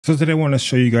So today I want to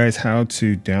show you guys how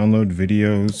to download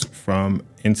videos from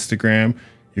Instagram.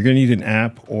 You're going to need an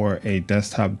app or a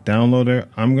desktop downloader.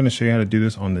 I'm going to show you how to do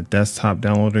this on the desktop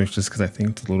downloader just because I think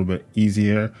it's a little bit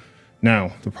easier.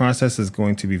 Now, the process is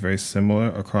going to be very similar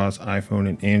across iPhone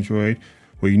and Android.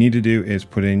 What you need to do is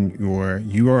put in your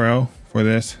URL for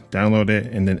this, download it,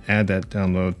 and then add that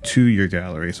download to your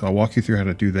gallery. So I'll walk you through how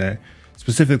to do that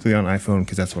specifically on iPhone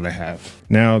because that's what I have.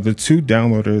 Now, the two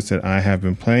downloaders that I have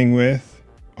been playing with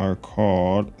are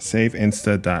called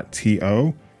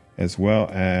saveinsta.to as well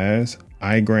as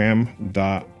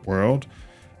igram.world.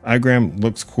 Igram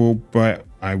looks cool, but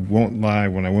I won't lie,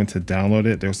 when I went to download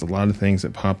it, there was a lot of things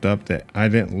that popped up that I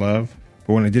didn't love.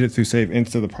 But when I did it through Save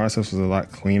Insta, the process was a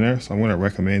lot cleaner. So I'm going to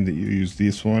recommend that you use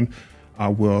this one. I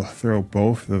will throw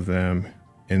both of them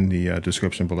in the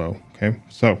description below. Okay,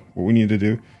 so what we need to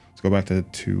do is go back to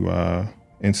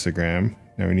Instagram.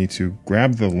 Now we need to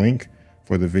grab the link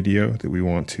for the video that we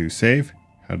want to save.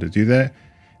 How to do that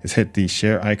is hit the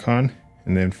share icon,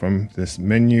 and then from this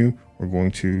menu we're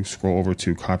going to scroll over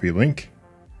to copy link.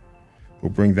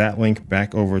 We'll bring that link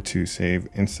back over to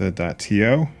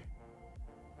saveinsta.to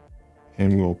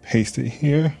and we'll paste it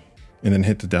here and then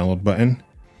hit the download button.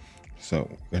 So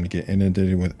we're going to get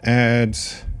inundated with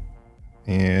ads,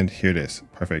 and here it is.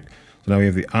 Perfect. So now we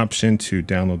have the option to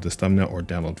download this thumbnail or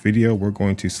download video. We're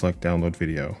going to select download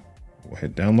video. We'll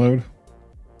hit download.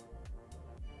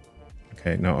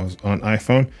 Okay, now on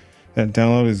iPhone, that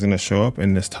download is going to show up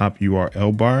in this top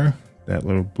URL bar, that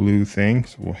little blue thing.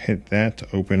 So we'll hit that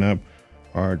to open up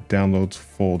our downloads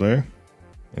folder.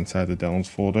 Inside the downloads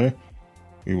folder,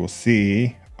 we will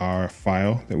see our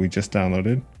file that we just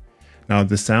downloaded. Now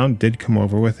the sound did come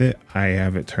over with it. I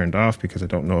have it turned off because I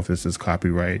don't know if this is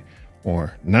copyright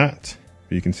or not.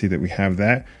 But you can see that we have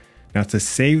that. Now to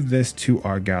save this to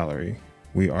our gallery,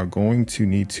 we are going to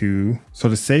need to, so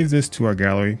to save this to our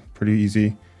gallery, pretty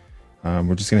easy.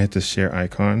 We're just gonna hit the share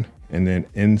icon, and then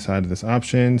inside of this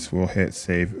options, we'll hit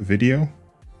save video.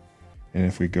 And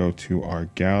if we go to our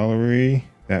gallery,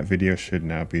 that video should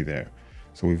now be there.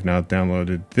 So we've now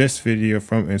downloaded this video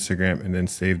from Instagram and then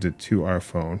saved it to our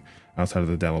phone outside of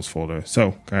the downloads folder.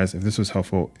 So guys, if this was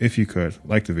helpful, if you could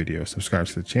like the video, subscribe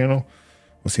to the channel.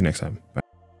 We'll see you next time. Bye.